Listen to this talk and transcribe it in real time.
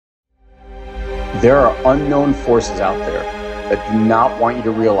There are unknown forces out there that do not want you to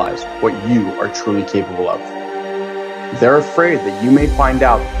realize what you are truly capable of. They're afraid that you may find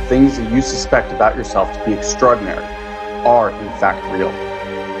out things that you suspect about yourself to be extraordinary are in fact real.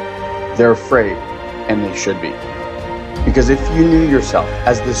 They're afraid, and they should be. Because if you knew yourself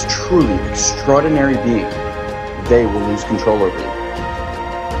as this truly extraordinary being, they will lose control over you.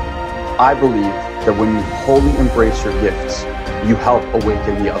 I believe that when you wholly embrace your gifts, you help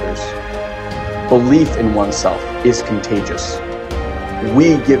awaken the others. Belief in oneself is contagious.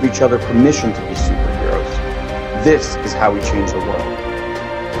 We give each other permission to be superheroes. This is how we change the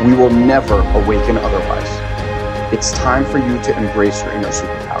world. We will never awaken otherwise. It's time for you to embrace your inner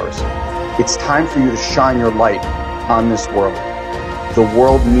superpowers. It's time for you to shine your light on this world. The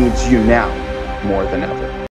world needs you now more than ever.